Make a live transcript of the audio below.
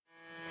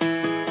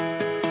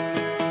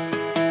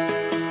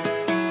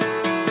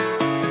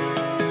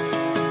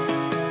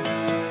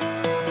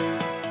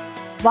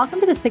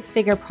Welcome to the Six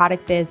Figure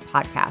Product Biz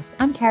podcast.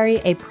 I'm Carrie,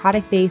 a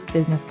product-based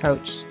business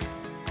coach.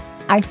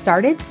 I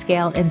started,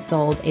 scaled, and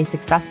sold a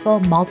successful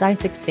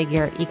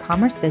multi-six-figure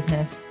e-commerce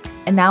business,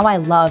 and now I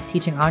love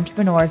teaching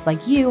entrepreneurs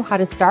like you how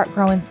to start,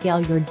 grow, and scale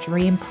your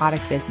dream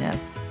product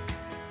business.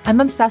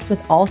 I'm obsessed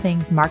with all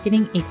things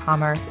marketing,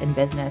 e-commerce, and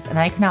business, and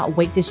I cannot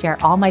wait to share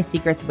all my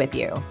secrets with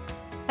you.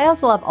 I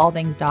also love all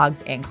things dogs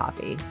and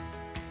coffee.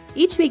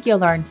 Each week, you'll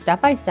learn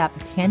step-by-step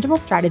tangible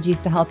strategies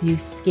to help you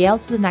scale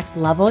to the next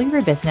level of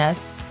your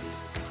business,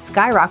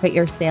 skyrocket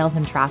your sales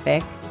and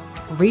traffic,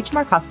 reach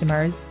more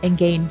customers, and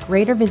gain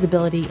greater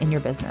visibility in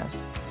your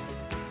business.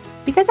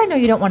 Because I know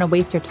you don't want to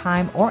waste your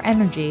time or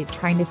energy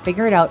trying to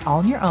figure it out all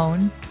on your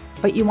own,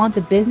 but you want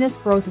the business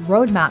growth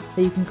roadmap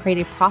so you can create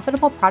a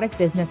profitable product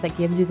business that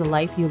gives you the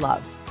life you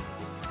love.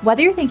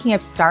 Whether you're thinking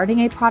of starting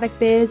a product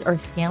biz or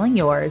scaling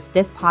yours,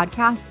 this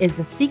podcast is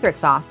the secret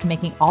sauce to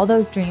making all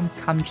those dreams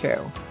come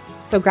true.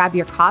 So grab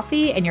your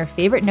coffee and your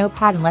favorite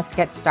notepad and let's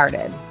get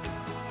started.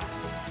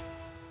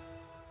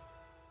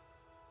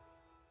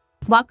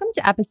 Welcome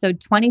to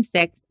episode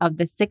 26 of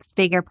the Six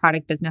Figure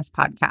Product Business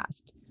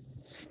Podcast.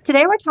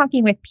 Today we're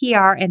talking with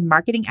PR and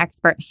marketing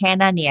expert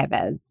Hannah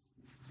Nieves.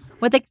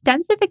 With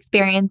extensive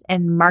experience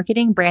in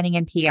marketing, branding,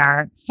 and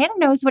PR, Hannah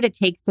knows what it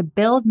takes to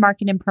build,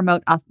 market, and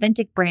promote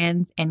authentic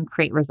brands and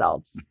create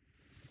results.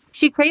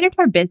 She created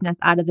her business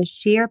out of the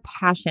sheer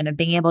passion of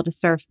being able to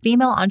serve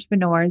female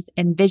entrepreneurs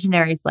and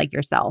visionaries like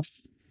yourself.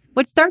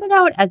 What started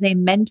out as a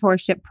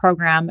mentorship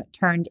program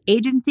turned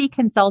agency,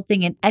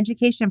 consulting, and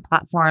education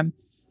platform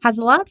has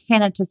allowed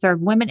Hannah to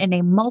serve women in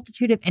a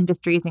multitude of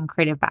industries and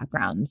creative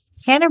backgrounds.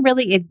 Hannah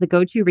really is the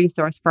go-to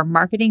resource for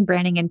marketing,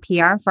 branding, and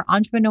PR for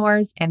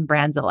entrepreneurs and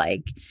brands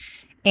alike.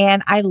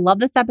 And I love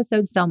this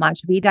episode so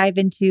much. We dive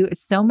into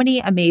so many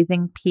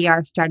amazing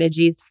PR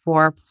strategies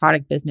for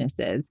product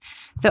businesses.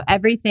 So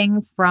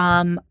everything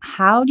from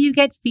how do you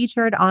get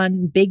featured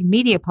on big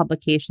media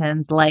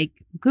publications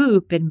like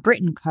Goop and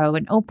Brit & Co.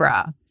 and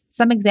Oprah?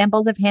 Some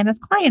examples of Hannah's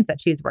clients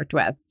that she's worked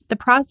with, the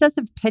process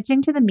of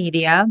pitching to the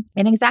media,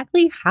 and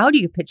exactly how do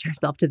you pitch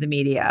yourself to the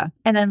media?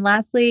 And then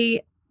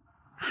lastly,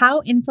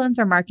 how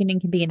influencer marketing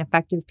can be an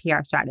effective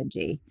PR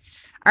strategy.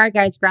 All right,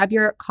 guys, grab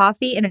your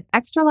coffee and an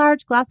extra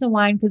large glass of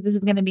wine because this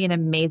is going to be an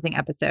amazing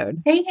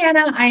episode. Hey,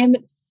 Hannah, I am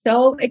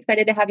so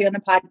excited to have you on the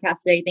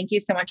podcast today. Thank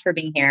you so much for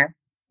being here.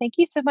 Thank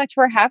you so much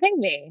for having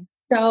me.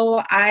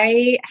 So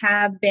I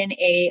have been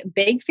a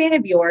big fan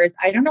of yours.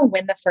 I don't know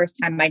when the first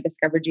time I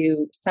discovered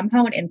you, somehow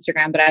on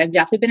Instagram, but I've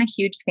definitely been a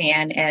huge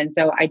fan. And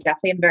so I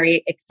definitely am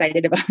very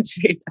excited about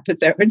today's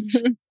episode.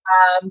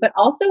 But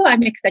also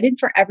I'm excited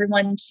for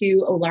everyone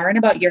to learn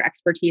about your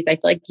expertise. I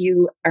feel like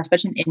you are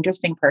such an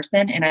interesting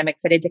person and I'm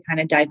excited to kind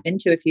of dive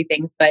into a few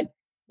things. But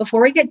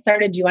before we get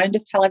started, do you want to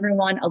just tell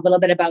everyone a little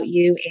bit about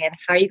you and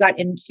how you got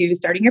into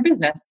starting your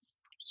business?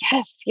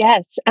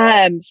 Yes.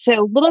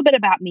 So a little bit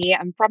about me.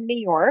 I'm from New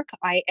York.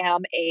 I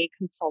am a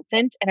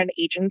consultant and an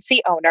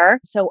agency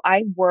owner. So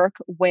I work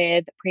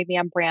with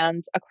premium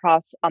brands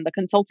across on the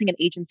consulting and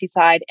agency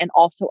side and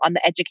also on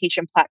the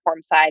education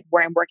platform side,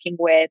 where I'm working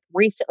with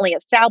recently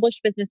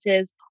established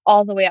businesses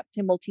all the way up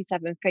to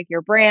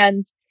multi-seven-figure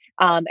brands.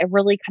 And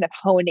really kind of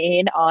hone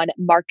in on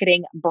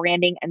marketing,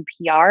 branding, and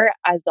PR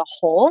as a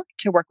whole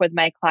to work with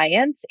my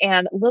clients.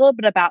 And a little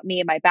bit about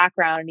me and my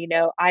background,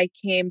 I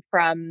came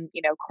from,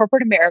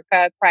 corporate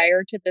America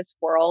prior to this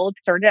world,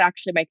 started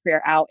actually my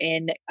career out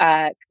in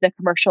the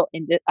commercial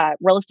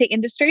real estate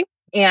industry.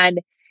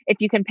 And if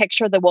you can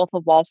picture the Wolf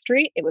of Wall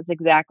Street, it was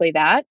exactly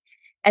that.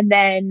 And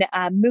then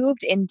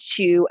moved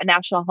into a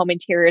national home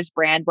interiors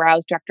brand where I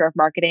was director of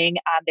marketing.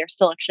 They're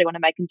still actually one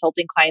of my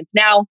consulting clients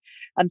now.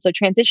 So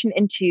transitioned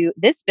into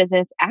this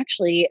business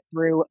actually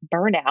through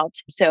burnout.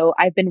 So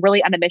I've been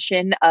really on a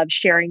mission of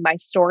sharing my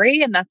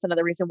story. And that's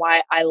another reason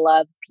why I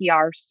love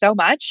PR so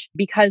much,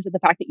 because of the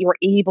fact that you were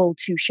able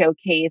to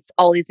showcase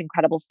all these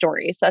incredible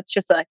stories. So that's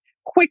just a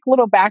quick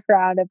little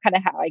background of kind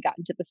of how I got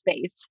into the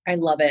space. I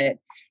love it.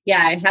 Yeah,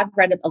 I have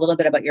read a little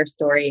bit about your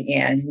story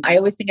and I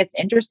always think it's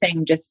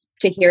interesting just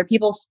to hear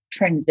people's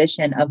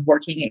transition of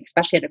working,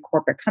 especially at a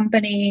corporate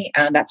company.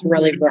 That's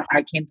really where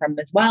I came from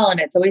as well. And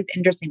it's always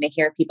interesting to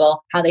hear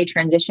people, how they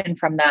transition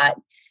from that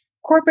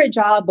corporate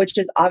job, which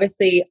is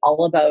obviously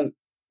all about,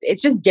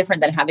 it's just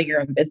different than having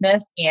your own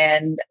business.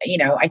 And,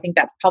 I think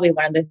that's probably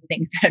one of the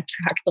things that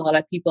attracts a lot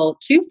of people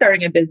to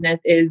starting a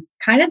business is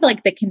kind of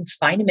like the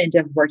confinement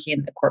of working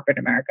in the corporate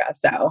America.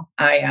 So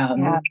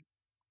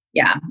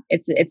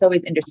it's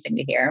always interesting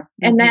to hear.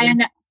 And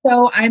then,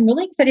 so I'm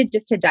really excited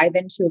just to dive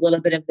into a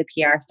little bit of the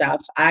PR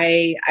stuff.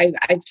 I've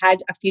had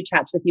a few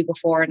chats with you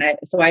before, and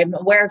so I'm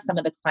aware of some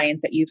of the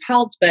clients that you've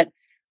helped, but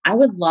I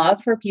would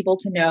love for people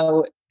to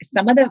know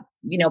some of the,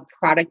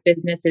 product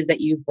businesses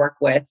that you've worked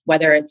with,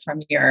 whether it's from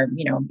your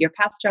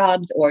past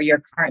jobs or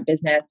your current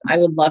business. I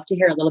would love to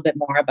hear a little bit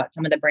more about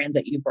some of the brands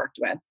that you've worked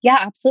with. Yeah,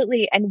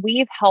 absolutely. And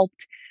we've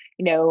helped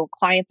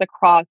clients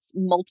across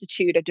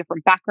multitude of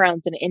different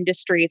backgrounds and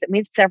industries. And we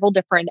have several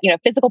different,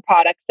 physical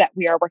products that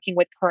we are working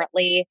with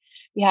currently.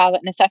 We have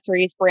an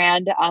accessories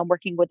brand,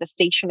 working with a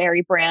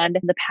stationery brand.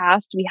 In the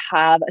past, we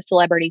have a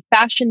celebrity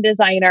fashion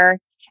designer.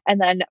 And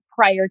then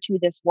prior to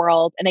this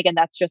world, and again,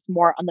 that's just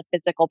more on the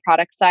physical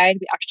product side,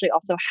 we actually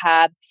also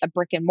have a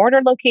brick and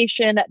mortar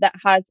location that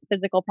has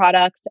physical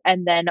products.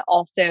 And then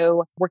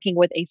also working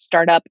with a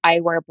startup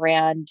eyewear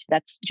brand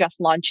that's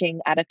just launching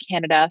out of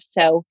Canada.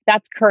 So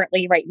that's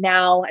currently right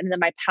now. And then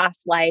my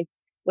past life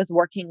was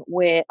working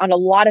on a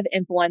lot of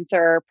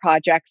influencer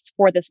projects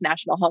for this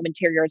National Home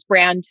Interiors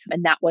brand.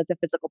 And that was a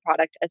physical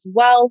product as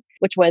well,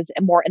 which was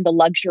more in the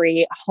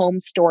luxury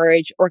home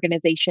storage,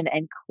 organization,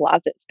 and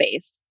closet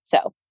space.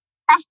 So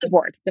across the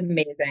board. It's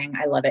amazing.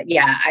 I love it.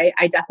 Yeah,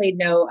 I definitely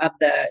know of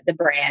the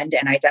brand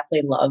and I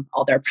definitely love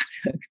all their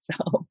products.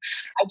 So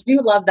I do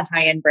love the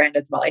high-end brand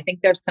as well. I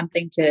think there's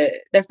something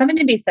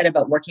to be said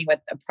about working with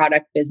a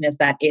product business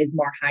that is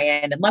more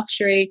high-end and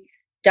luxury.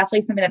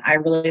 Definitely something that I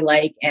really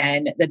like.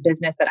 And the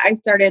business that I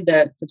started,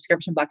 the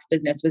subscription box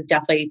business, was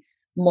definitely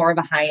more of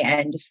a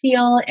high-end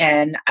feel.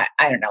 And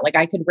I don't know, like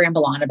I could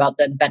ramble on about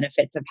the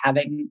benefits of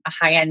having a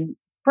high-end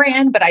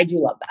brand, but I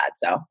do love that.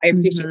 So I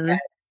appreciate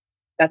that.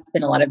 That's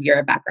been a lot of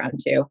your background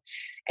too.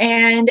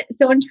 And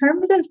so in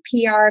terms of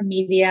PR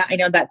media, I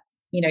know that's,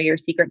 your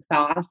secret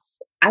sauce.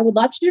 I would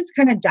love to just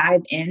kind of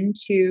dive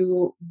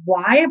into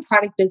why a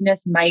product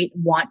business might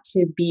want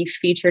to be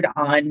featured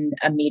on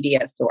a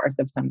media source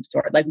of some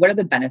sort. Like, what are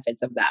the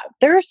benefits of that?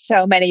 There are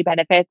so many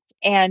benefits.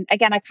 And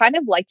again, I kind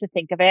of like to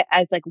think of it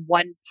as like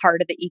one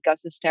part of the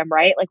ecosystem,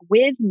 right? Like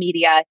with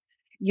media,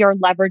 you're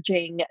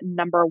leveraging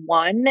number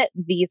one,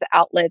 these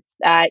outlets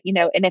that,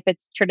 and if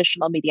it's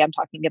traditional media, I'm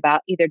talking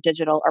about either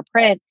digital or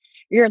print,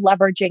 you're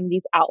leveraging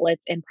these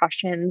outlets'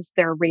 impressions,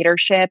 their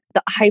readership,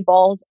 the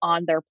eyeballs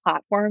on their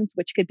platforms,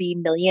 which could be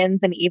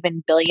millions and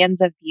even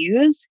billions of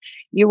views.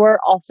 You are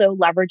also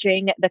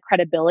leveraging the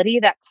credibility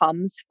that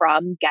comes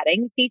from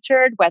getting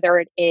featured, whether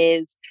it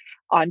is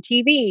on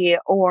TV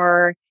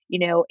or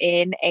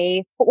in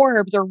a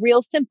Forbes or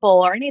Real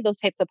Simple or any of those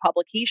types of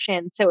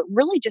publications. So it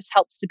really just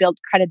helps to build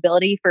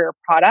credibility for your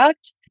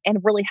product and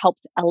really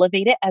helps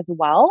elevate it as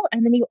well.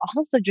 And then you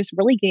also just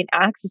really gain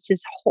access to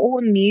this whole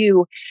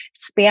new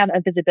span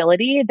of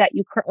visibility that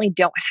you currently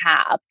don't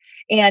have.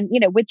 And,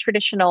 with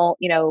traditional,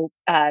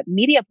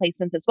 media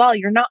placements as well,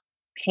 you're not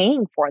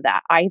paying for that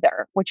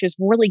either, which is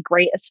really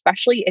great,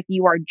 especially if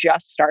you are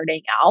just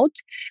starting out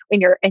in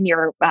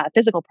your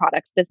physical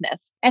products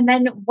business. And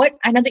then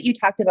I know that you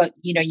talked about,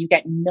 you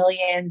get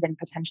millions and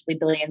potentially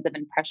billions of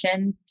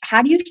impressions.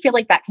 How do you feel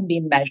like that can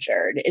be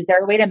measured? Is there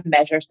a way to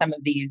measure some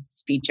of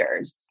these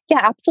features?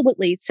 Yeah,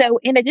 absolutely. So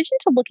in addition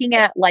to looking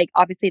at like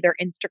obviously their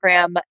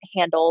Instagram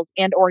handles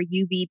and or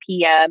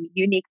UVPM,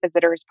 unique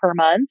visitors per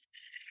month,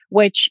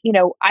 which,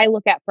 I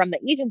look at from the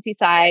agency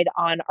side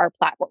on our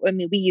platform. I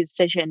mean, we use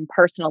Cision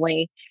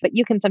personally, but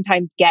you can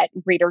sometimes get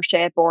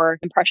readership or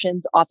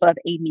impressions off of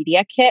a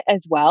media kit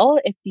as well.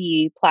 If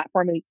the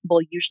platform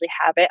will usually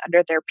have it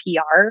under their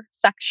PR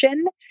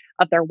section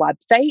of their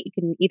website, you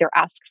can either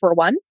ask for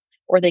one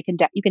or you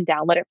can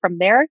download it from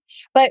there.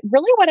 But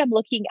really what I'm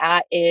looking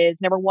at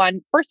is number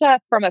one, first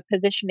off, from a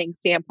positioning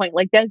standpoint,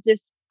 like does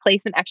this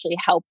placement actually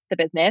help the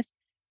business?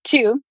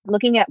 Two,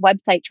 looking at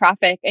website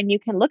traffic, and you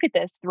can look at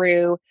this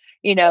through,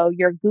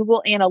 your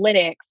Google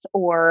Analytics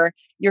or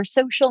your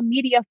social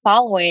media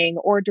following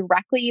or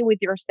directly with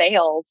your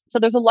sales. So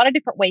there's a lot of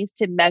different ways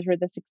to measure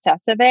the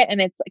success of it. And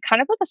it's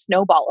kind of like a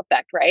snowball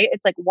effect, right?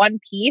 It's like one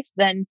piece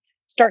then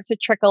starts to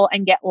trickle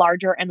and get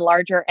larger and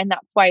larger. And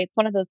that's why it's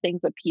one of those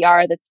things with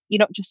PR that's you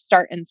don't just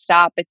start and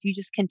stop, but you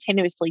just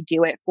continuously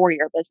do it for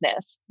your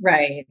business.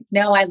 Right.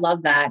 No, I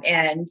love that.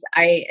 And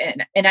I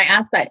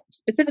ask that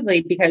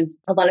specifically because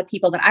a lot of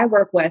people that I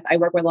work with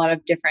a lot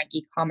of different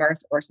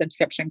e-commerce or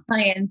subscription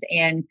clients.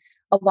 And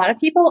a lot of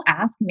people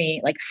ask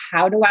me like,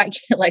 how do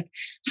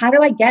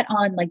I get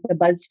on like the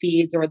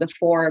BuzzFeeds or the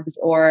Forbes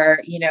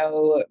or,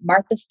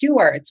 Martha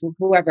Stewart's,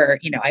 whoever,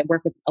 I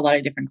work with a lot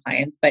of different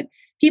clients, but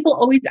people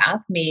always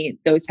ask me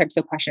those types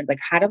of questions.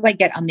 Like, how do I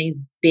get on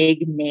these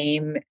big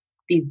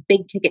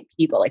ticket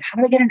people? Like, how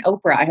do I get an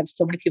Oprah? I have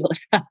so many people that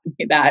ask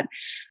me that.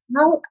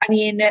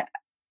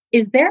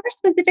 Is there a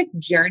specific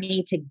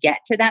journey to get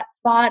to that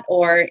spot?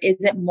 Or is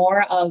it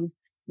more of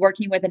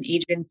working with an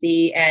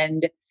agency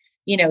and,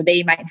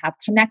 they might have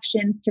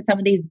connections to some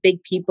of these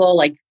big people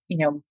like,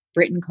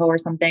 Brit and Co or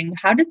something?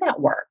 How does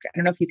that work? I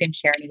don't know if you can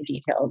share any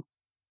details.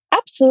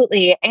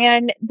 Absolutely.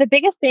 And the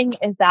biggest thing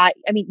is that,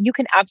 you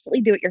can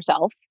absolutely do it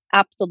yourself.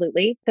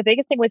 Absolutely. The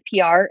biggest thing with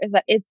PR is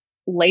that it's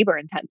labor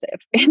intensive.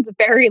 It's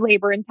very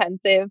labor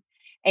intensive.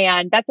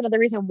 And that's another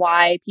reason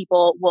why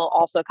people will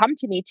also come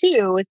to me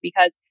too, is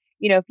because,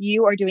 if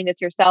you are doing this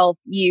yourself,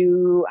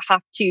 you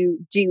have to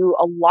do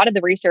a lot of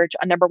the research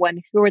on number one,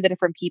 who are the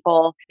different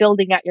people,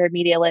 building out your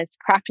media list,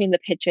 crafting the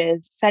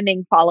pitches,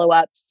 sending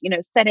follow-ups,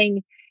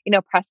 sending,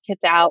 press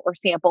kits out or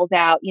samples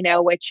out,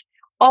 which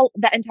all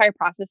that entire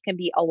process can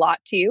be a lot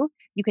too.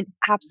 You can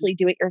absolutely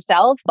do it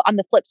yourself. But on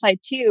the flip side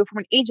too, from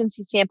an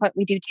agency standpoint,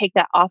 we do take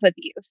that off of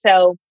you.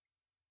 So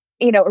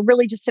it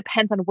really just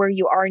depends on where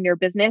you are in your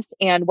business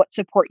and what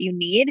support you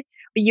need.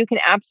 But you can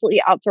absolutely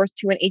outsource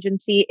to an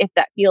agency if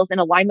that feels in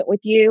alignment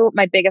with you.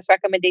 My biggest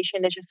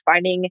recommendation is just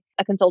finding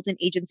a consultant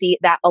agency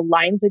that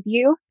aligns with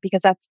you,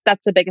 because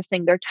that's the biggest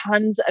thing. There are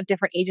tons of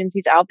different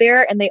agencies out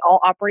there and they all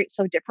operate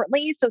so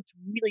differently. So it's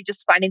really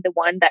just finding the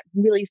one that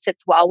really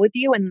sits well with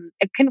you, and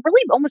it can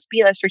really almost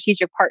be a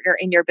strategic partner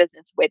in your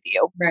business with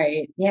you.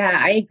 Right. Yeah,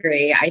 I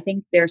agree. I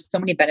think there's so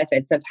many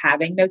benefits of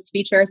having those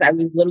features. I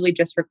was literally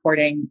just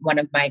recording one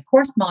of my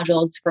course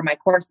modules for my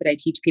course that I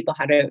teach people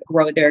how to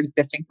grow their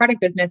existing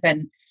product business.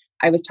 And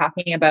I was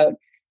talking about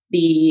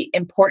the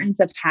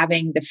importance of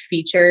having the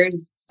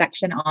features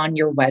section on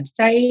your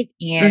website.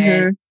 And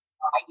Mm-hmm.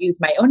 I use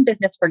my own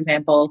business, for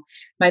example.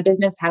 My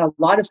business had a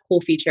lot of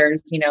cool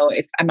features.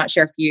 If I'm not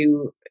sure if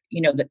you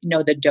know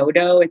the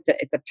dodo, it's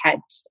a pet.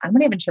 I'm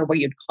not even sure what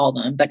you'd call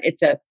them, but Very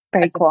it's a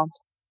cool.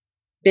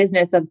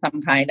 business of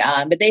some kind.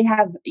 But they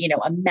have,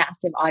 a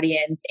massive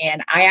audience,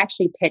 and I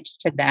actually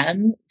pitched to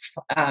them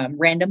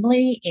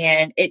randomly,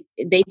 and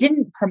they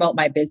didn't promote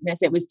my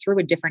business. It was through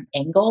a different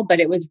angle, but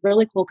it was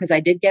really cool because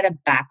I did get a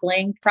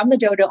backlink from the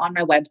dodo on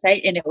my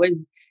website, and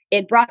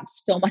it brought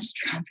so much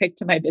traffic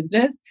to my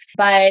business.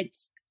 But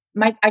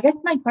I guess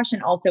my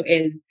question also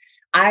is,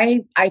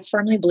 I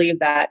firmly believe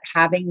that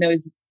having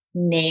those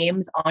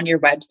names on your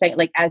website,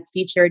 like as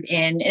featured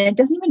in, and it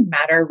doesn't even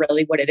matter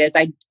really what it is.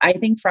 I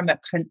think from a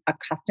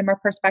customer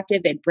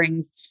perspective, it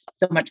brings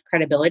so much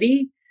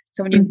credibility.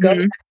 So when you go to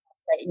Mm-hmm.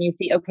 that website and you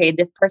see, okay,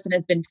 this person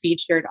has been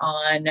featured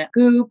on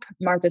Goop,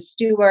 Martha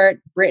Stewart,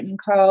 Brit and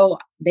Co.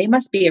 They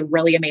must be a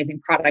really amazing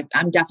product.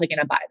 I'm definitely going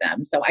to buy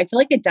them. So I feel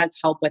like it does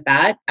help with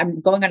that.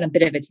 I'm going on a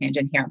bit of a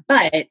tangent here,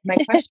 but my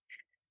question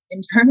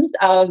in terms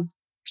of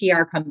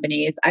PR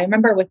companies, I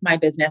remember with my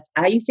business,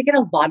 I used to get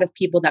a lot of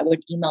people that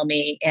would email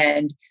me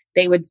and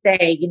they would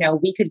say,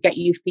 we could get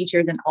you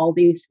features in all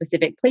these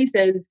specific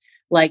places,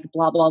 like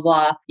blah, blah,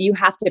 blah. You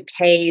have to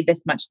pay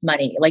this much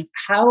money. Like,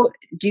 how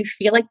do you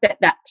feel like that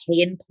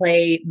pay and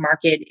play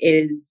market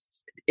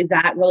is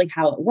that really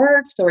how it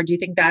works? Or do you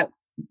think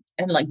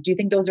do you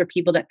think those are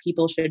people that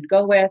people should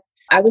go with?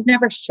 I was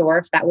never sure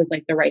if that was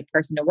like the right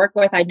person to work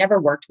with. I never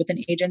worked with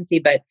an agency,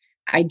 but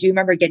I do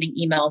remember getting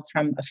emails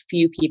from a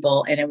few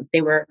people, and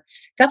they were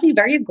definitely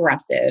very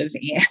aggressive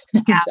and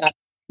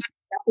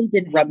definitely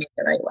didn't rub me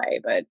the right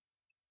way. But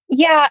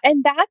Yeah.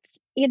 And that's,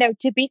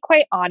 to be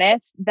quite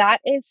honest,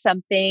 that is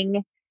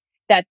something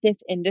that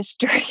this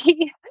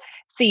industry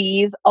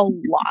sees a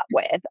lot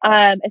with,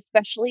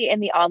 especially in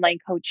the online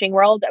coaching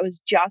world. I was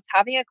just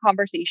having a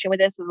conversation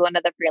with one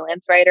of the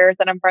freelance writers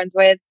that I'm friends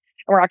with.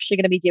 And we're actually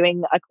going to be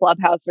doing a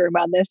clubhouse room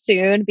on this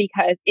soon,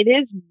 because it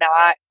is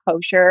not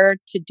kosher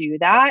to do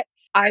that.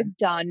 I've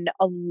done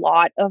a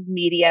lot of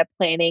media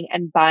planning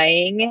and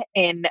buying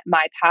in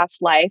my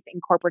past life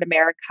in corporate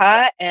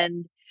America,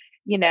 and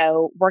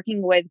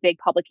working with big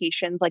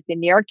publications like the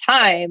New York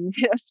Times,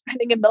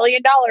 spending $1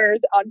 million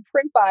on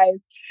print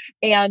buys.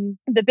 And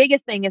the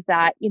biggest thing is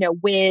that,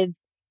 with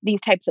these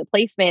types of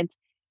placements,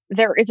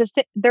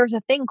 there's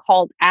a thing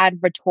called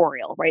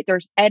advertorial, right?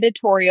 There's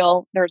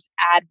editorial, there's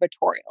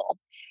advertorial.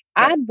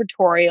 right.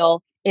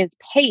 Advertorial is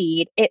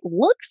paid. It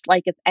looks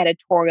like it's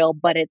editorial,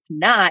 but it's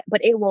not,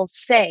 but it will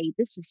say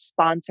this is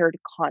sponsored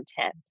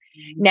content.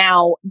 Mhm.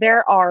 Now,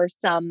 there are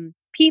some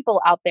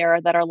people out there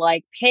that are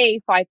like, pay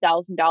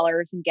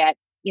 $5,000 and get,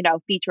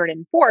 featured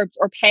in Forbes,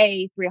 or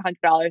pay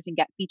 $300 and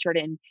get featured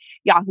in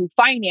Yahoo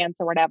Finance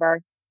or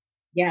whatever,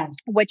 Yes.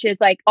 which is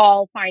like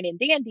all fine and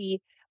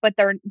dandy. But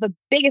the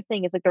biggest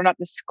thing is like they're not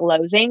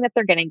disclosing that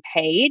they're getting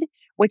paid,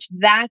 which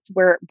that's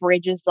where it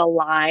bridges the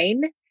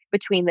line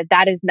between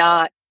that is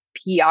not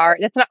PR,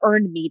 that's not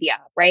earned media,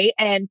 right?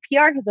 And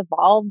PR has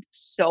evolved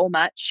so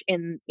much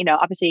in,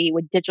 obviously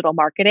with digital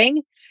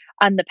marketing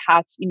on the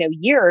past,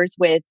 years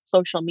with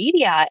social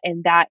media,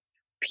 and that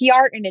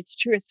PR in its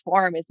truest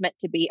form is meant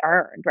to be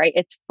earned, right?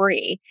 It's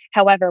free.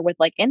 However, with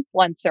like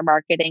influencer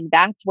marketing,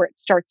 that's where it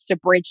starts to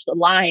bridge the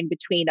line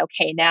between,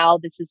 okay, now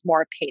this is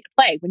more pay to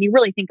play. When you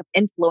really think of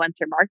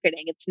influencer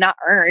marketing, it's not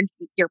earned.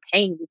 You're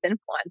paying these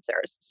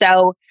influencers.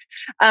 So,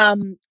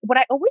 what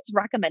I always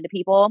recommend to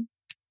people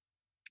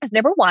is,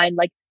 number one,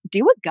 like,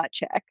 do a gut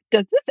check.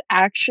 Does this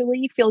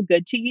actually feel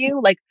good to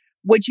you? Like,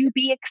 would you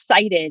be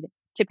excited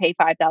to pay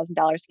 $5,000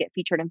 to get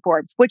featured in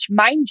Forbes? Which,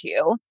 mind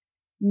you,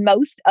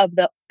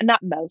 not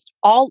most,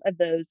 all of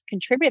those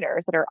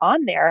contributors that are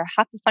on there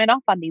have to sign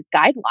off on these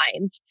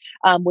guidelines,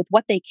 with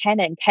what they can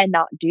and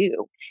cannot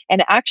do.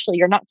 And actually,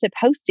 you're not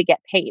supposed to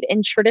get paid.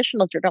 In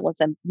traditional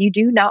journalism,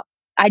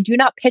 I do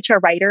not pitch a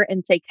writer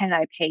and say, can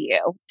I pay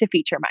you to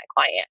feature my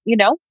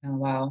client? Oh,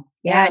 wow.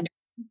 Yeah, Yeah. no,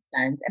 makes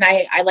sense.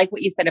 And I like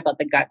what you said about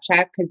the gut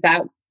check, because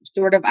that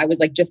sort of, I was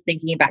like just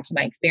thinking back to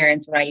my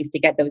experience when I used to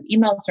get those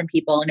emails from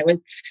people. And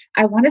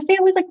I want to say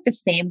it was like the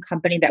same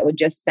company that would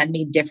just send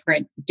me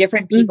different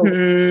people.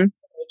 Hmm.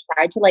 They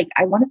tried to, like,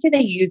 I want to say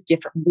they used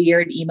different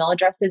weird email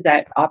addresses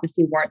that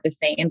obviously weren't the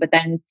same, but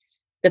then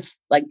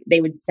like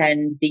they would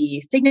send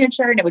the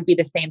signature and it would be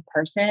the same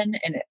person.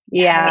 And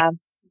yeah, like Yeah.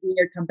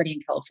 weird company in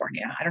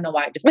California. I don't know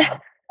why I just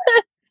thought.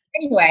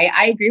 Anyway,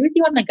 I agree with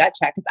you on the gut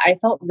check because I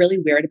felt really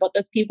weird about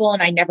those people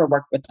and I never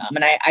worked with them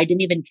and I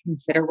didn't even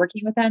consider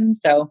working with them.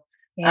 So, uh,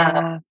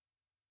 Yeah.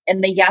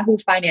 and the Yahoo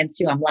Finance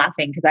too, I'm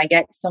laughing because I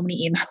get so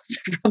many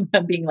emails from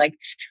them being like,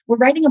 we're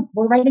writing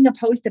a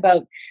post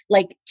about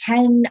like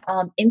 10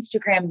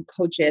 Instagram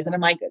coaches. And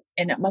I'm like,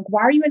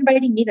 why are you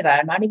inviting me to that?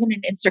 I'm not even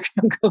an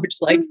Instagram coach.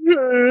 Like,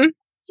 Mhm.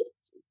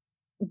 just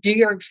do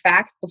your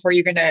facts before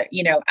you're gonna,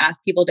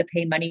 ask people to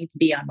pay money to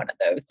be on one of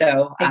those.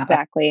 So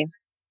Exactly.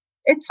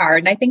 it's hard.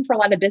 And I think for a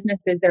lot of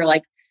businesses, they're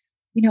like,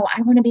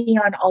 I want to be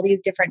on all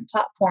these different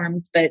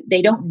platforms, but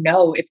they don't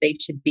know if they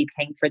should be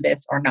paying for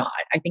this or not.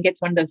 I think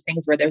it's one of those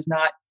things where there's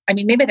not, I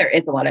mean, maybe there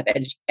is a lot of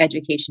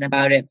education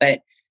about it,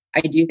 but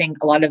I do think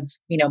a lot of,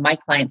 my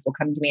clients will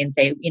come to me and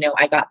say,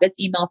 I got this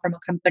email from a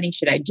company.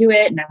 Should I do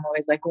it? And I'm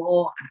always like,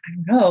 well, I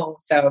don't know.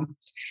 So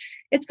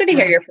it's good to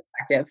hear Yeah. your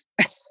perspective.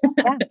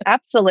 Yeah,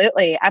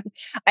 absolutely.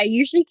 I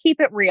usually keep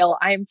it real.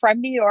 I'm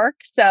from New York,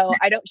 so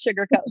I don't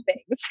sugarcoat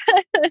things.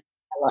 I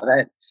love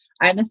it.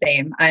 I'm the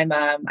same. I'm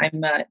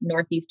a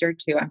northeaster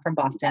too. I'm from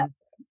Boston.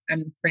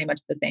 I'm pretty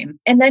much the same.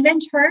 And then in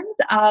terms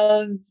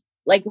of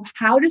like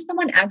how does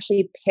someone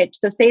actually pitch?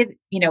 So say,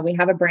 we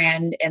have a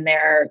brand and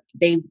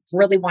they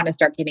really want to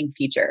start getting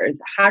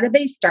features. How do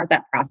they start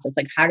that process?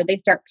 Like how do they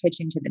start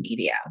pitching to the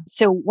media?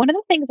 So, one of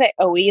the things I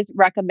always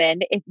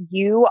recommend if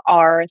you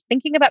are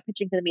thinking about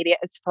pitching to the media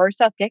is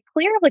first off, get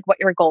clear of like what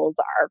your goals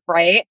are,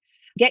 right?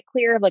 Get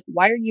clear of like,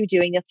 why are you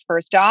doing this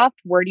first off?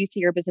 Where do you see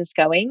your business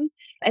going?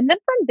 And then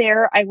from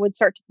there, I would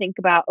start to think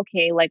about,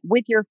 okay, like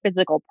with your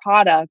physical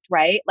product,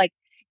 right? Like,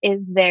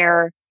 is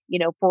there,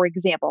 for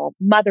example,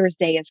 Mother's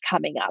Day is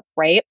coming up,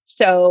 right?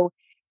 So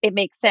it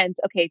makes sense.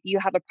 Okay, if you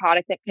have a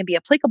product that can be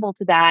applicable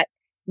to that,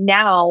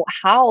 now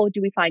how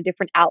do we find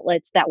different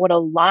outlets that would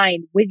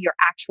align with your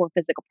actual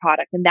physical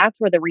product? And that's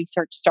where the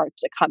research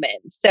starts to come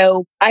in.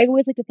 So I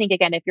always like to think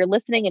again, if you're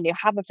listening and you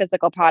have a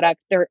physical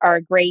product, there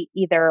are great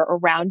either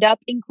roundup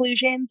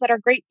inclusions that are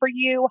great for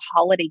you.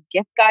 Holiday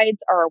gift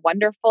guides are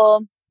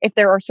wonderful. If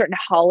there are certain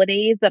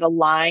holidays that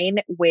align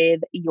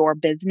with your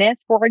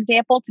business, for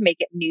example, to make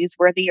it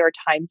newsworthy or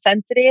time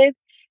sensitive,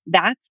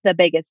 that's the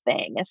biggest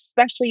thing,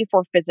 especially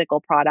for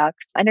physical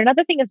products. And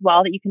another thing as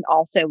well that you can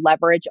also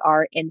leverage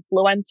are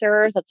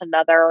influencers. That's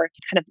another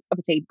kind of, I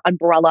would say,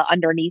 umbrella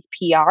underneath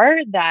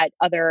PR that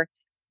other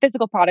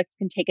physical products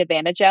can take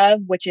advantage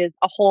of, which is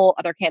a whole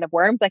other can of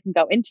worms I can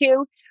go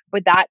into.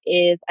 But that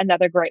is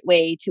another great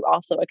way to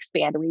also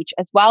expand reach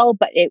as well.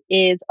 But it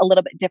is a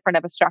little bit different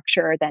of a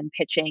structure than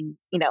pitching,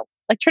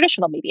 like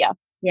traditional media.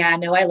 Yeah,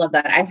 no, I love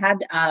that. I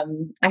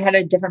had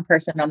a different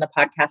person on the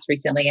podcast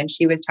recently and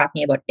she was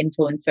talking about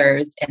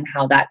influencers and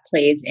how that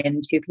plays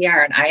into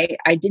PR. And I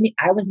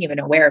wasn't even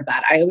aware of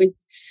that. I always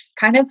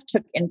kind of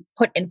took and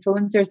put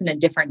influencers in a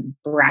different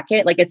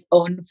bracket, like its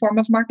own form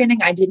of marketing.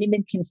 I didn't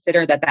even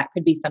consider that that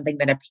could be something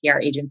that a PR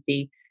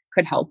agency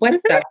could help with.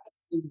 So it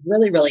was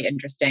really, really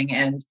interesting.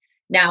 And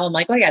now I'm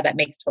like, oh yeah, that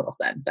makes total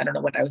sense. I don't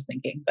know what I was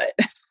thinking, but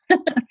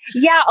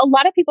Yeah, a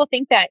lot of people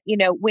think that,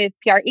 with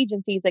PR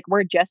agencies, like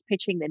we're just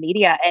pitching the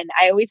media. And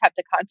I always have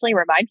to constantly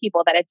remind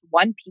people that it's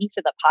one piece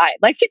of the pie.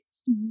 Like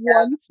it's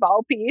one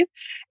small piece.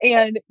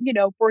 And,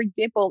 for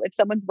example, if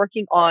someone's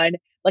working on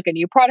like a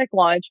new product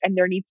launch and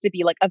there needs to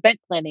be like event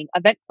planning's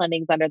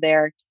under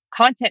there,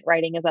 content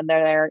writing is under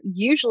there.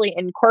 Usually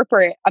in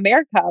corporate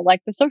America,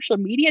 like the social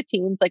media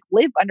teams like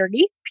live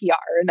underneath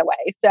PR in a way.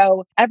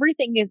 So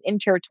everything is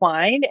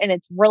intertwined and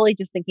it's really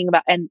just thinking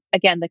about, and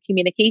again, the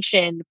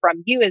communication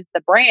from you as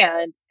the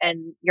brand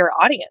and your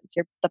audience,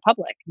 the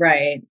public.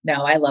 Right.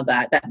 No, I love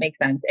that. That makes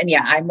sense. And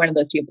yeah, I'm one of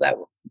those people that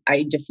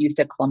I just used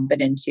to clump it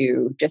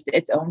into just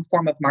its own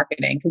form of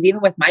marketing. Because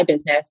even with my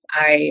business,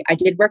 I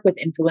did work with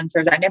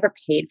influencers. I never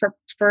paid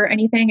for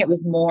anything. It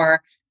was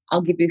more,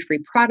 I'll give you free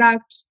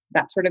product,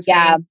 that sort of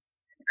Yeah. thing.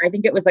 I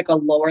think it was like a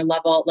lower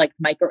level, like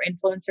micro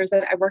influencers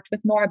that I worked with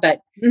more.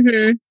 But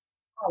Hmm.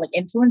 like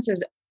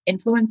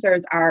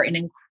influencers are an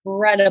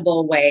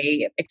incredible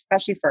way,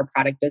 especially for a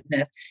product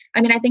business.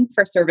 I mean, I think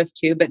for service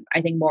too, but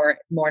I think more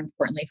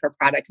importantly for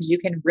product, because you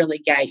can really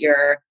get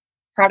your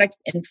products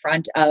in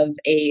front of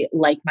a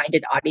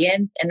like-minded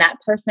audience. And that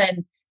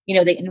person,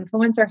 the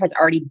influencer has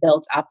already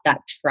built up that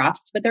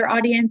trust with their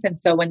audience. And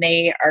so when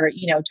they are,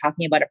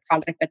 talking about a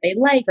product that they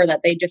like or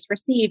that they just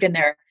received and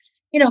they're,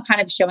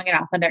 kind of showing it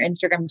off on their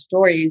Instagram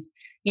stories,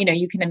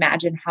 you can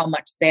imagine how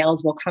much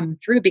sales will come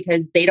through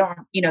because they don't,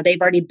 they've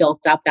already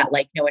built up that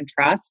like, know, and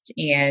trust.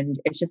 And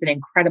it's just an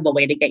incredible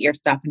way to get your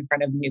stuff in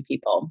front of new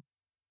people.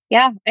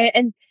 Yeah.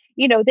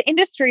 The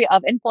industry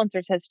of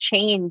influencers has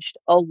changed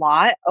a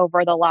lot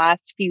over the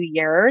last few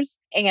years.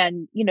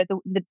 And,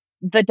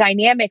 the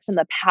dynamics and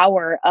the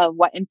power of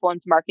what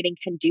influence marketing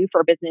can do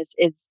for business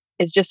is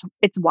just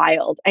it's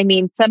wild. I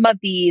mean, some of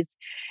these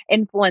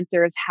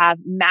influencers have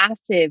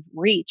massive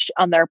reach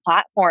on their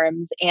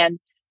platforms and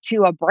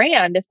to a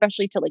brand,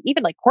 especially to like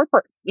even like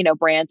corporate,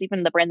 brands,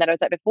 even the brand that I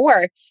was at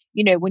before,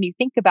 when you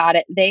think about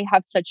it, they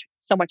have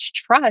so much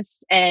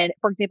trust. And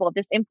for example, if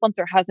this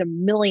influencer has a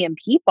million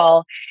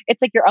people,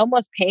 it's like you're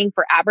almost paying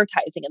for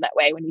advertising in that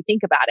way when you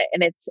think about it.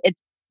 And it's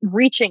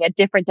reaching a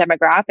different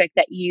demographic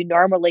that you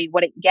normally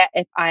wouldn't get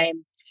if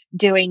I'm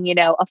doing,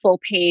 a full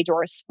page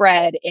or a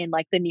spread in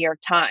like the New York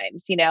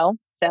Times,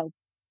 So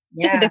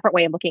just a Yeah. different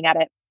way of looking at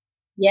it.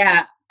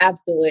 Yeah,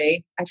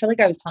 absolutely. I feel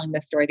like I was telling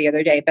this story the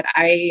other day, but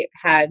I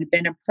had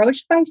been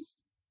approached by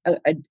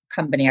a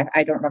company.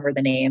 I don't remember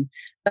the name,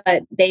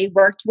 but they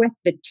worked with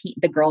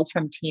the girls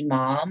from Teen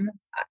Mom.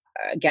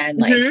 Again,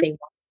 like Hmm. they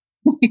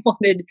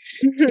wanted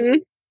to Hmm.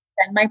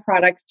 send my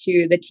products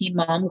to the Teen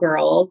Mom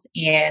girls,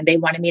 and they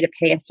wanted me to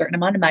pay a certain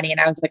amount of money. And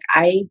I was like,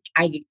 I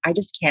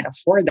just can't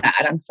afford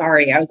that. I'm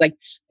sorry. I was like,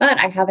 but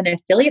I have an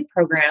affiliate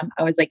program.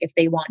 I was like, if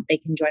they want, they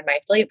can join my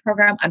affiliate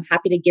program. I'm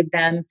happy to give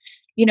them,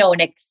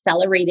 an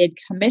accelerated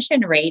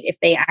commission rate if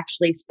they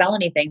actually sell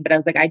anything. But I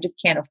was like, I just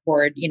can't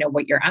afford,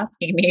 what you're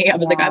asking me. I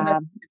was like, Yeah.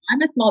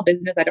 I'm a small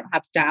business. I don't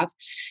have staff.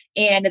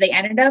 And they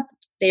ended up,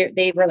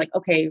 they were like,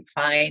 okay,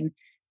 fine.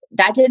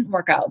 That didn't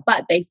work out,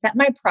 but they sent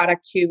my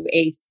product to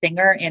a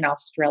singer in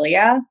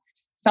Australia,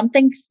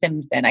 something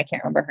Simpson. I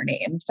can't remember her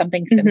name,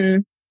 something Simpson. Hmm.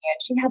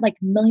 And she had like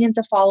millions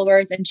of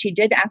followers, and she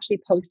did actually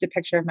post a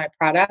picture of my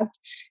product.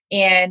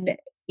 And,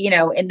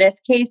 in this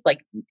case, like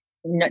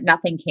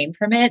nothing came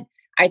from it.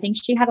 I think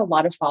she had a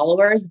lot of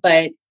followers,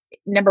 but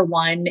number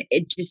one,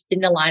 it just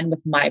didn't align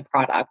with my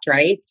product,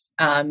 right?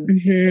 Hmm.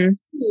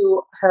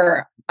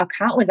 Her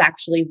account was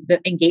actually, the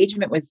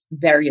engagement was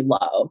very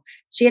low.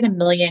 She had 1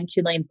 million,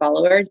 2 million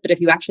followers, but if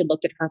you actually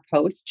looked at her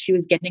post, she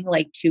was getting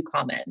like 2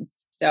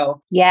 comments.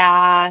 So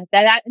Yeah,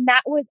 that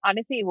was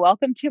honestly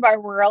welcome to my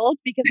world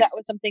because that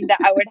was something that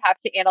I would have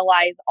to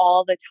analyze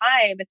all the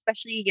time,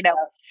 especially,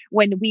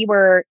 when we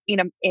were,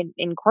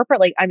 in corporate,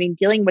 like, I mean,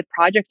 dealing with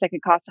projects that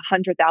could cost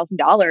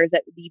 $100,000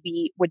 that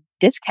we would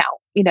discount,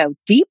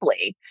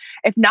 deeply,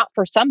 if not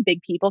for some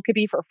big people, could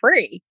be for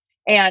free.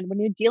 And when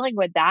you're dealing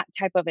with that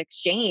type of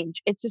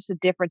exchange, it's just a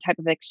different type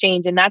of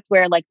exchange. And that's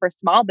where, like, for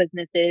small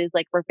businesses,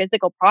 like for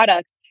physical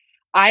products,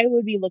 I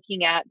would be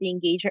looking at the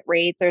engagement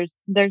rates.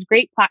 There's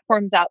great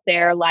platforms out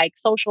there like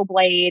Social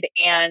Blade,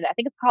 and I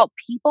think it's called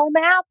People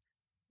Map.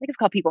 I think it's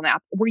called People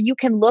Map, where you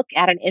can look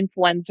at an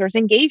influencer's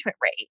engagement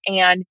rate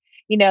and,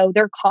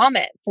 their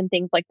comments and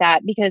things like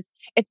that, because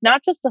it's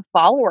not just a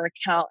follower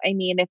account. I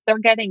mean, if they're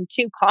getting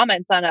 2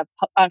 comments on a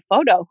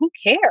photo, who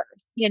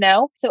cares,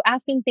 So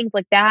asking things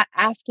like that,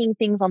 asking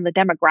things on the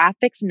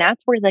demographics, and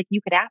that's where like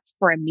you could ask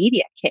for a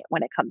media kit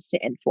when it comes to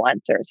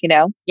influencers.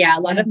 yeah,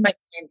 a lot of my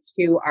clients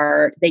too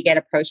they get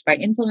approached by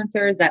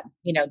influencers that,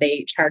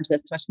 they charge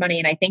this much money.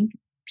 And I think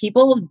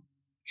people,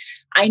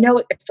 I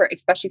know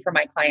especially for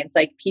my clients,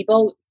 like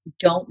people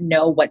don't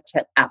know what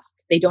to ask.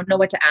 They don't know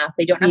what to ask.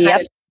 They don't know how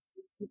Yep. to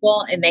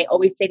people. And they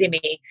always say to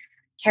me,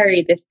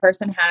 Carrie, this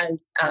person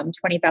has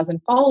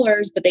 20,000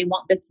 followers, but they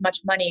want this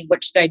much money.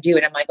 What should I do?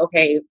 And I'm like,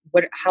 okay,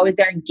 how is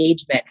their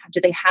engagement? Do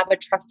they have a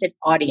trusted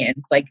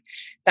audience? Like,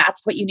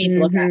 that's what you need to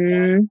look at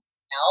more Hmm. than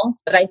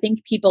else. But I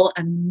think people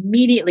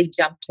immediately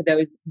jump to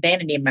those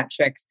vanity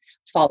metrics,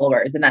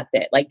 followers, and that's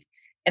it. Like,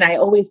 and I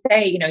always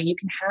say, you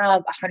can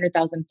have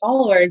 100,000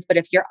 followers, but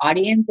if your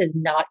audience is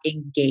not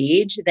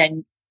engaged,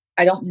 then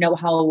I don't know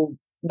how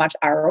much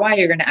ROI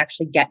you're going to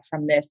actually get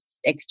from this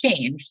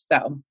exchange.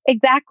 So,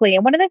 Exactly.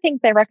 And one of the things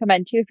I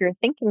recommend too, if you're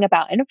thinking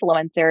about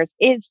influencers,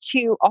 is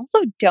to also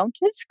don't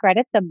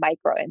discredit the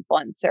micro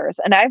influencers.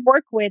 And I've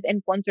worked with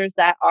influencers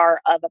that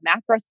are of a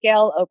macro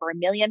scale, over 1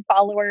 million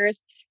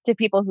followers, to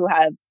people who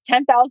have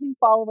 10,000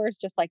 followers,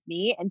 just like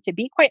me. And to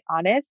be quite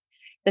honest,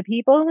 the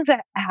people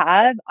that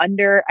have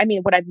under, I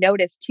mean, what I've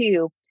noticed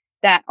too,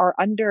 that are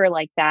under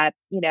like that,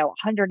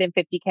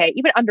 150K,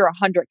 even under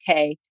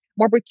 100K,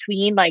 more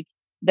between like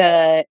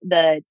the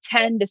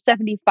 10 to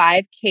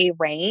 75K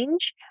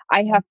range,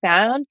 I have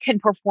found can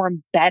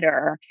perform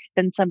better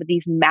than some of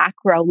these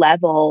macro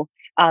level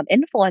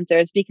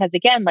influencers, because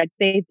again, like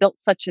they built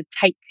such a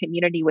tight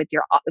community with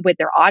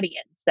their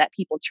audience that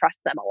people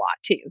trust them a lot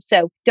too.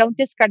 So don't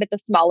discredit the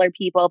smaller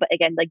people, but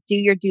again, like do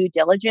your due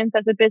diligence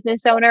as a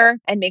business owner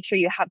and make sure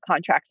you have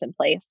contracts in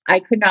place. I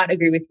could not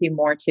agree with you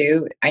more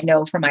too. I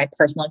know from my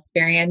personal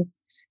experience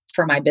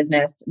for my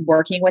business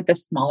working with the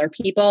smaller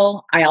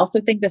people, I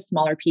also think the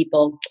smaller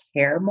people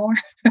care more.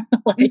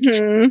 Like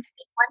Hmm.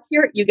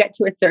 once you get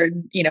to a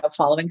certain,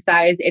 following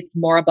size, it's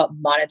more about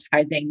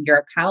monetizing your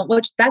account,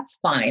 which that's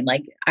fine.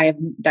 Like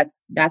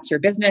that's your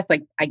business.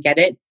 Like I get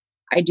it.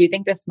 I do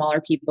think the smaller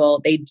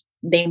people,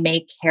 they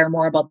may care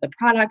more about the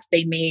products.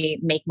 They may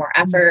make more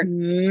effort,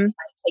 Hmm.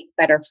 take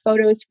better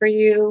photos for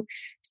you.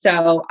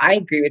 So I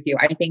agree with you.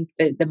 I think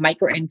the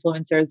micro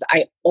influencers,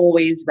 I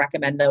always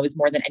recommend those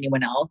more than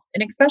anyone else.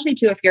 And especially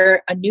too, if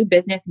you're a new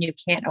business and you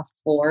can't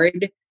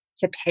afford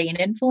to pay an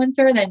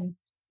influencer, then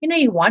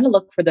you want to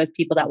look for those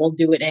people that will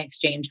do it in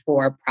exchange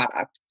for a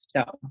product.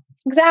 So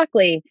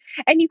Exactly.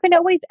 And you can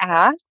always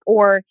ask,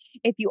 or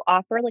if you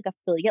offer like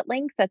affiliate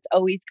links, that's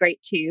always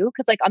great too.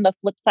 Cause like on the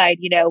flip side,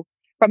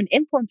 from an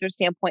influencer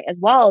standpoint as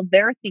well,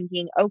 they're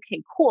thinking,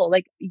 okay, cool.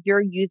 Like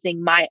you're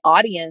using my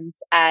audience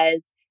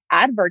as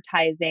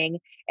advertising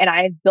and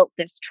I've built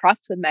this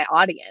trust with my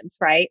audience,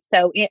 right?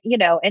 So,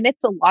 and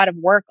it's a lot of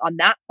work on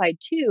that side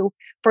too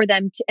for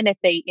them to, and if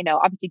they,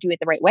 obviously do it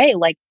the right way,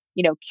 like,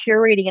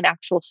 curating an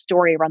actual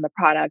story around the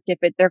product,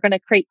 they're going to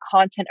create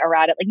content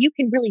around it, like you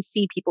can really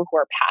see people who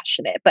are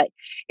passionate, but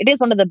it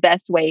is one of the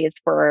best ways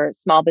for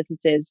small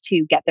businesses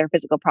to get their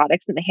physical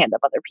products in the hand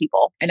of other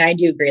people. And I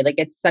do agree. Like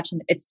it's such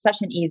an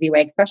easy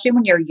way, especially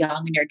when you're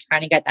young and you're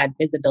trying to get that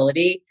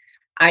visibility.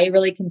 I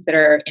really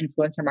consider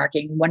influencer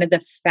marketing one of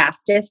the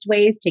fastest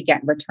ways to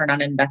get return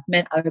on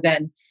investment other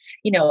than,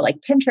 like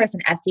Pinterest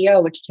and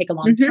SEO, which take a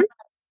long time.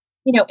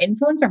 Hmm.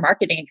 Influencer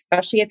marketing,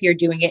 especially if you're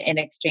doing it in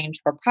exchange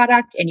for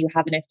product and you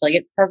have an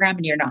affiliate program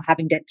and you're not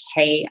having to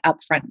pay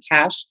upfront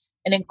cash,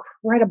 an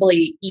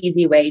incredibly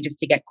easy way just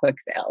to get quick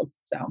sales.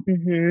 So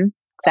Hmm. love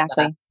that.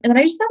 Exactly. And then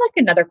I just have like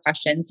another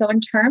question. So in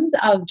terms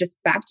of just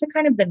back to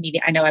kind of the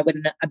media, I know I went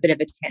in a bit of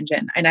a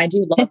tangent and I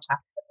do love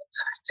talking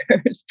to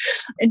influencers.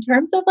 In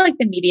terms of like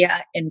the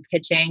media and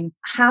pitching,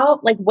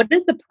 what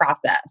is the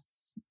process?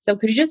 So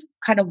could you just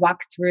kind of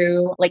walk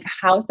through like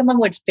how someone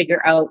would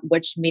figure out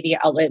which media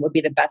outlet would be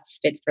the best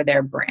fit for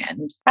their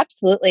brand?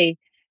 Absolutely.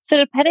 So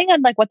depending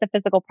on like what the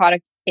physical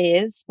product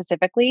is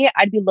specifically,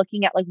 I'd be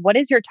looking at like what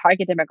is your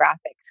target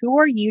demographic? Who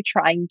are you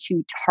trying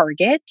to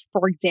target?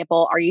 For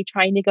example, are you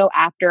trying to go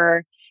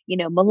after,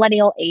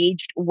 millennial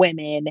aged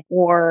women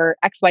or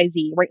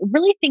XYZ, right?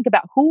 Really think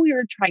about who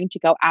you're trying to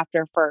go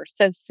after first.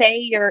 So say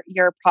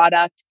your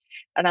product,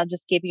 and I'll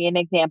just give you an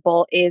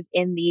example, is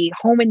in the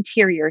home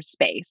interior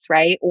space,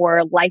 right?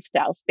 Or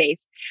lifestyle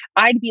space.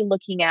 I'd be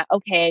looking at,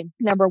 okay,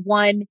 number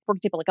one, for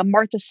example, like a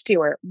Martha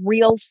Stewart,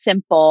 Real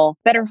Simple,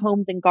 Better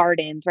Homes and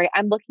Gardens, right?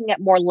 I'm looking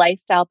at more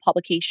lifestyle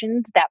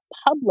publications that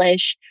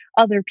publish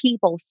other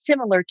people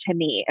similar to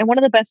me. And one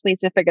of the best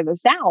ways to figure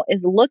this out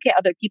is look at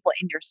other people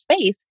in your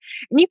space.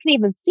 And you can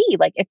even see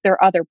like if there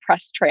are other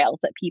press trails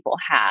that people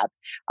have,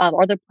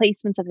 or the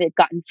placements that they've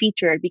gotten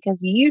featured, because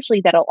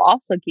usually that'll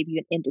also give you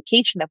an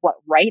indication of what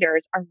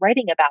writers are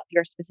writing about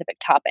your specific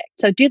topic.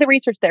 So do the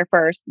research there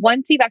first.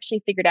 Once you've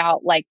actually figured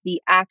out like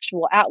the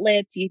actual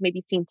outlets, you've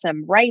maybe seen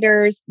some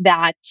writers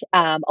that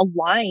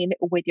align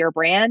with your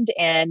brand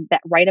and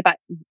that write about,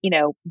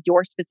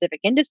 your specific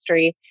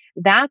industry.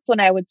 That's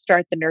when I would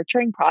start the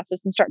nurturing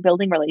process and start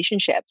building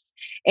relationships.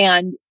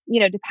 And,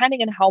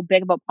 depending on how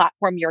big of a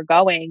platform you're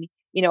going,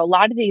 a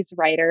lot of these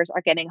writers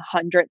are getting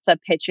hundreds of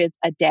pitches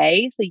a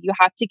day. So you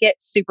have to get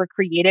super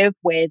creative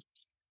with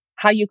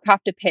how you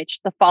craft a pitch,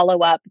 the follow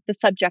up, the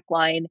subject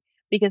line,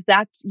 because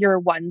that's your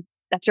one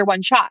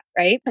shot,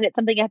 right? And it's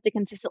something you have to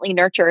consistently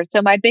nurture.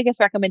 So my biggest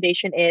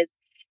recommendation is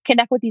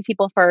connect with these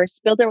people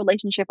first, build a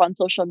relationship on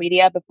social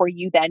media before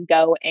you then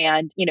go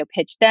and,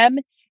 pitch them.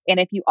 And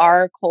if you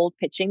are cold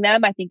pitching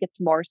them, I think it's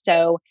more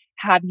so,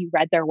 have you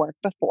read their work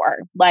before?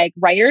 Like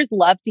writers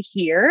love to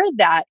hear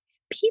that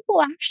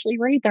people actually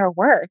read their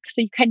work.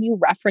 So can you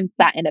reference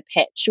that in a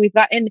pitch? We've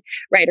gotten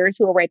writers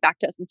who will write back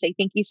to us and say,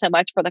 thank you so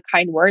much for the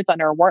kind words on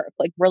our work.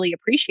 Like really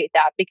appreciate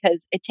that,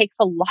 because it takes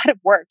a lot of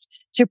work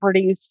to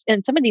produce.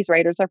 And some of these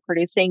writers are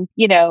producing,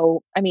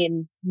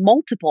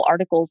 multiple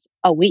articles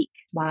a week.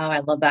 Wow, I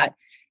love that.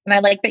 And I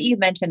like that you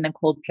mentioned the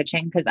cold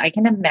pitching because I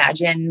can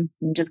imagine,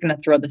 I'm just going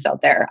to throw this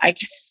out there. I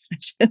can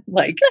imagine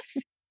like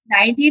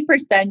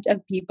 90%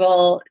 of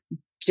people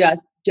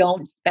just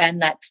don't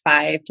spend that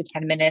 5 to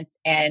 10 minutes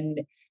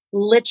and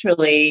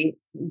literally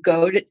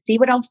go to see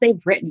what else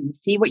they've written,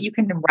 see what you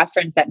can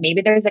reference that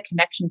maybe there's a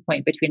connection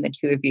point between the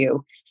two of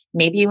you.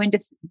 Maybe you went to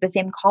the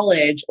same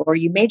college or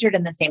you majored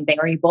in the same thing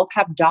or you both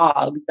have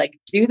dogs. Like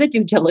do the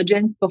due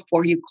diligence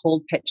before you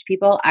cold pitch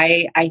people.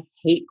 I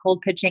hate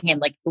cold pitching and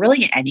like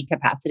really in any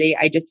capacity.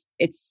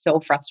 It's so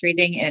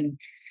frustrating and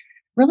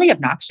really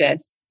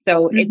obnoxious.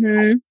 So it's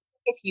Hmm.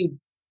 if you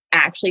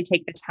actually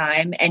take the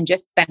time and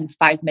just spend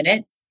 5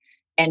 minutes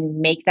and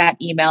make that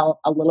email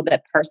a little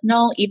bit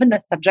personal, even the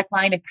subject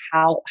line of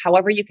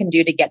however you can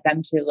do to get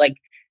them to like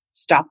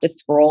stop the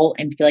scroll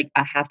and feel like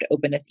I have to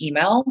open this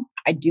email.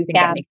 I do think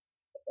that Yeah. makes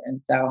a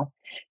difference. So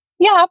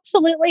Yeah,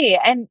 absolutely.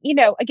 And,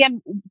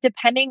 again,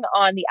 depending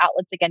on the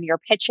outlets, again, you're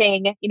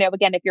pitching,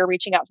 again, if you're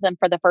reaching out to them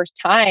for the first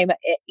time,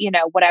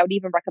 what I would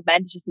even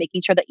recommend is just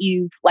making sure that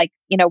you've like,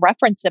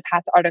 referenced a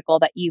past article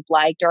that you've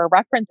liked or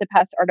reference a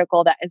past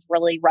article that has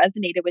really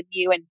resonated with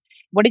you. And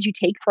what did you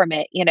take from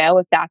it?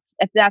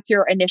 If that's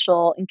your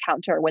initial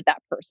encounter with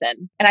that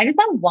person. and I just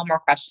have one more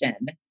question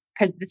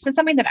because this is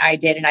something that I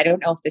did and I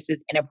don't know if this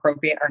is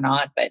inappropriate or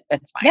not, but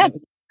that's fine. Yeah. It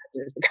was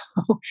years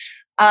ago.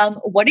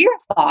 What are your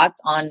thoughts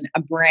on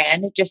a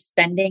brand just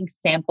sending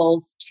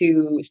samples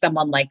to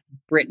someone like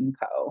Brit and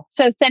Co?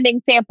 So sending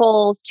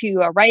samples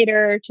to a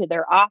writer, to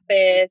their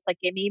office, like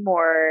give me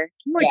more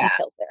Yeah.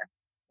 details there.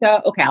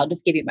 So, okay, I'll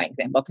just give you my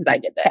example because I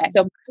did this. Okay.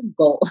 So, my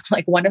goal,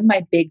 like one of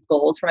my big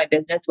goals for my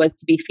business was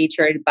to be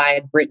featured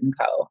by Brit and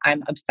Co.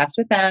 I'm obsessed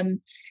with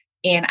them.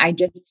 And I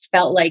just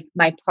felt like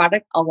my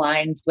product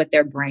aligns with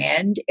their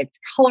brand. It's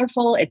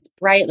colorful, it's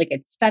bright, like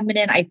it's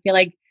feminine. I feel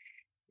like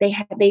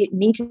they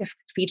need to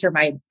feature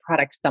my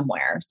products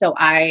somewhere. So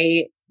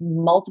I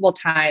multiple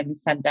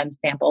times sent them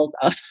samples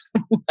of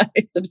my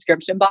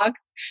subscription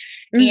box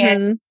and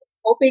Mm-hmm.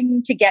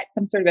 hoping to get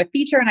some sort of a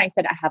feature. And I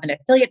said, I have an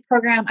affiliate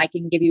program. I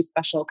can give you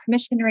special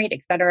commission rate,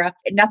 etc.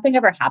 Nothing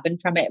ever happened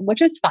from it,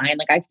 which is fine.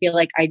 Like, I feel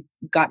like I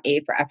got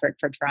A for effort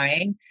for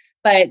trying.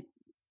 But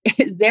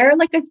is there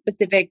like a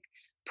specific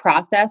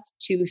process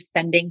to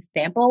sending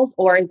samples,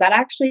 or is that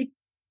actually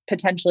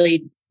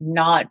potentially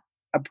not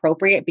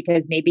appropriate?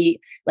 Because maybe,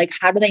 like,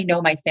 how do they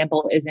know my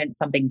sample isn't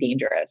something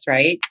dangerous,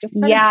 right? Just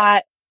kind of. Yeah,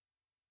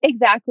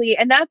 exactly.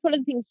 And that's one of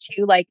the things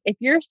too. Like if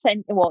you're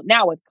sent, well,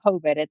 now with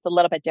COVID, it's a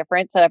little bit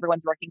different. So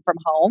everyone's working from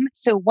home.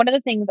 So one of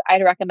the things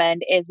I'd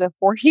recommend is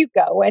before you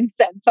go and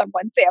send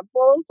someone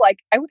samples, like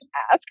I would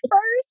ask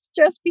first,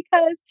 just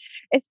because,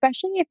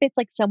 especially if it's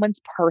like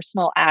someone's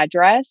personal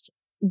address,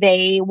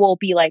 they will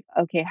be like,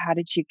 okay, how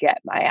did you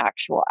get my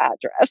actual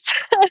address?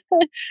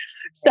 Right.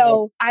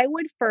 So I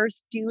would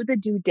first do the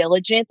due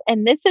diligence.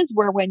 And this is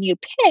where when you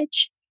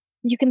pitch,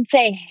 you can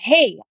say,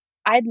 hey,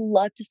 I'd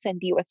love to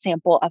send you a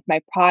sample of my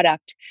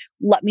product.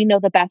 Let me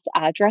know the best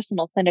address and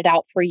I'll send it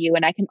out for you.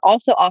 And I can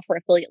also offer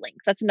affiliate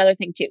links. That's another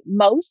thing too.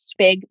 Most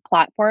big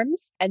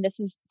platforms, and this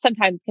is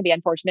sometimes can be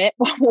unfortunate,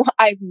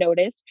 I've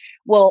noticed,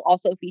 will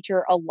also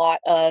feature a lot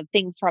of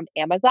things from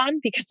Amazon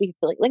because the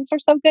affiliate links are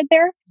so good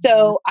there.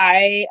 So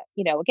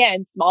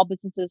again, small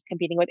businesses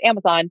competing with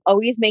Amazon,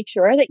 always make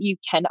sure that you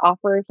can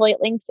offer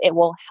affiliate links. It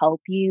will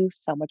help you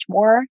so much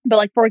more. But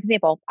like, for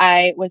example,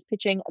 I was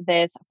pitching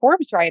this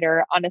Forbes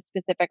writer on a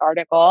specific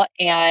article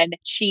and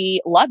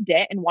she loved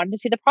it and wanted to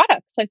see the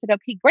product. So I said,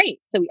 okay, great.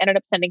 So we ended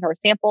up sending her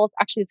samples.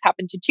 Actually, this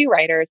happened to two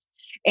writers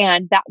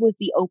and that was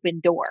the open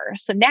door.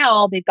 So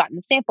now they've gotten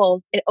the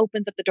samples. It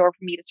opens up the door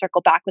for me to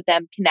circle back with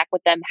them, connect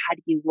with them. How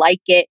do you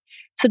like it?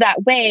 So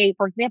that way,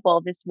 for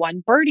example, this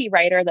one birdie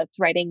writer that's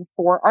writing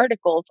 4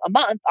 articles a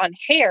month on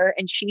hair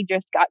and she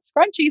just got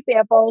scrunchy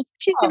samples,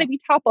 she's going to be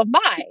top of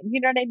mind.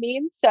 You know what I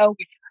mean? So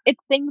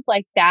it's things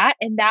like that.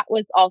 And that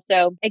was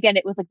also, again,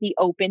 it was like the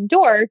open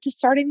door to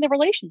starting the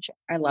relationship.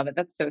 I love it.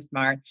 That's so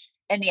smart.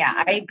 And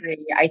yeah, I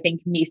agree. I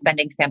think me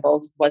sending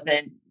samples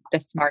wasn't the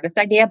smartest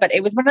idea, but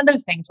it was one of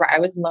those things where I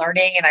was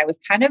learning and I was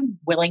kind of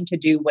willing to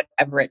do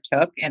whatever it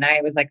took. And I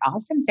was like, I'll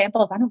send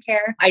samples. I don't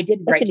care. I did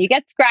Listen, write. you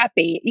get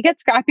scrappy. You get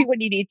scrappy when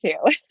you need to.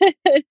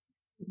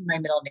 This is my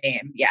middle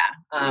name. Yeah.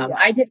 Yeah.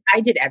 I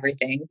did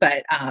everything,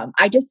 but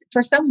I just,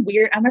 for some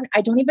weird,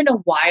 I don't even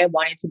know why I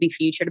wanted to be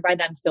featured by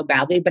them so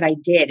badly, but I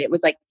did. It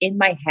was like in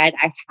my head,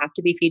 I have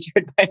to be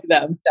featured by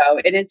them. So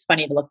it is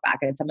funny to look back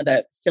at some of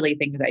the silly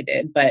things I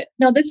did, but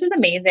no, this was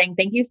amazing.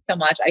 Thank you so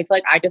much. I feel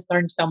like I just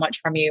learned so much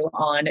from you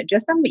on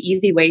just some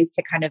easy ways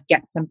to kind of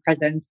get some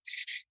presence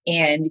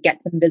and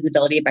get some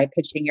visibility by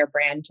pitching your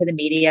brand to the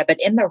media, but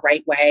in the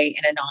right way,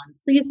 in a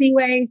non-sleazy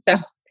way. So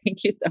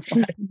thank you so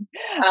much.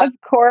 Of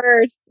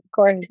course. Of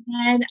course.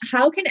 And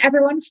how can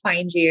everyone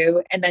find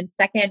you? And then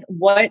second,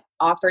 what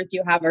offers do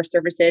you have or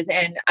services?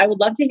 And I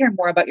would love to hear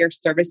more about your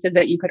services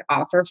that you could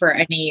offer for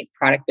any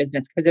product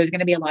business, because there's going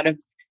to be a lot of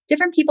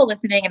different people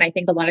listening. And I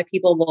think a lot of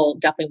people will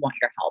definitely want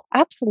your help.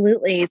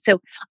 Absolutely. So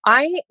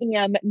I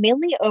am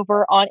mainly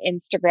over on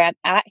Instagram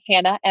at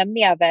Hannah M.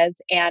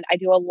 Nieves, and I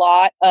do a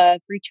lot of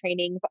free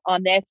trainings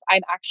on this.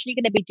 I'm actually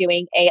going to be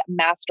doing a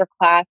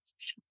masterclass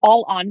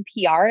all on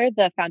PR,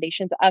 the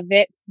foundations of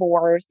it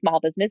for small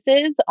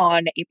businesses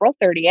on April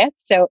 30th.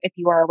 So if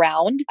you are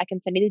around, I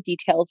can send you the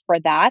details for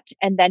that.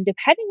 And then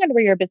depending on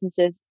where your business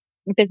is,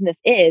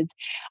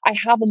 I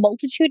have a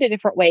multitude of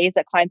different ways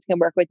that clients can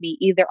work with me,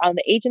 either on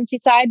the agency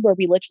side where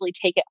we literally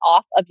take it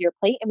off of your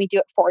plate and we do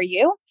it for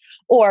you,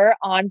 or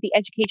on the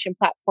education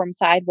platform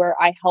side where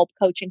I help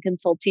coach and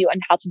consult you on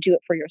how to do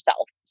it for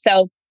yourself.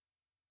 So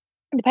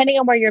depending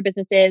on where your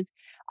business is,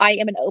 I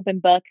am an open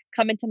book.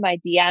 Come into my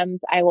DMs.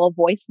 I will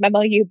voice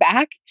memo you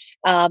back.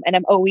 And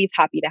I'm always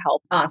happy to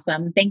help.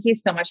 Awesome. Thank you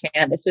so much,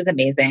 Hannah. This was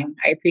amazing.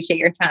 I appreciate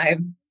your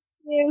time.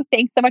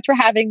 Thanks so much for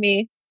having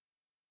me.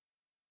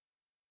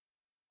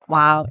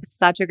 Wow,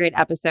 such a great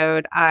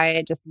episode.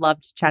 I just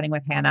loved chatting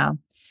with Hannah.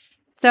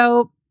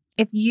 So,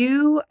 if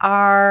you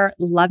are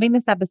loving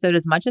this episode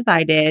as much as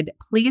I did,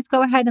 please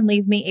go ahead and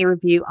leave me a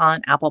review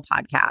on Apple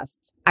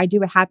Podcast. I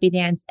do a happy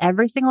dance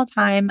every single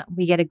time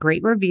we get a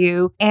great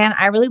review, and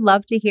I really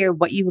love to hear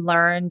what you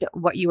learned,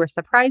 what you were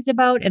surprised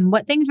about, and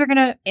what things you're going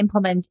to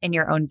implement in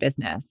your own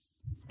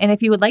business. And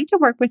if you would like to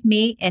work with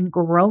me in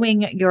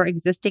growing your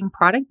existing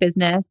product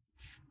business,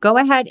 go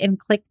ahead and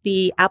click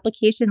the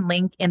application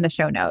link in the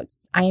show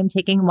notes. I am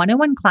taking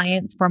one-on-one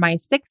clients for my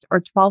 6 or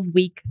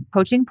 12-week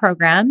coaching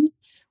programs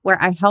where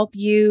I help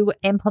you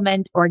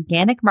implement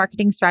organic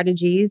marketing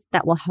strategies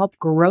that will help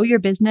grow your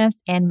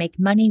business and make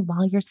money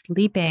while you're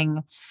sleeping.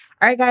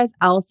 All right, guys,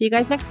 I'll see you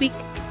guys next week.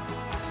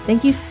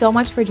 Thank you so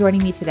much for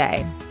joining me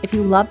today. If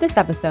you love this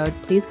episode,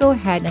 please go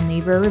ahead and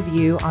leave a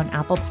review on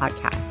Apple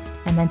Podcast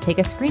and then take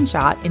a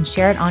screenshot and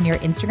share it on your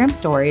Instagram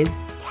stories.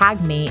 Tag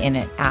me in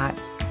it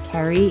at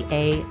Carrie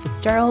A.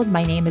 Fitzgerald.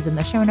 My name is in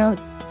the show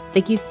notes.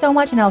 Thank you so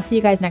much, and I'll see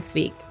you guys next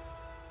week.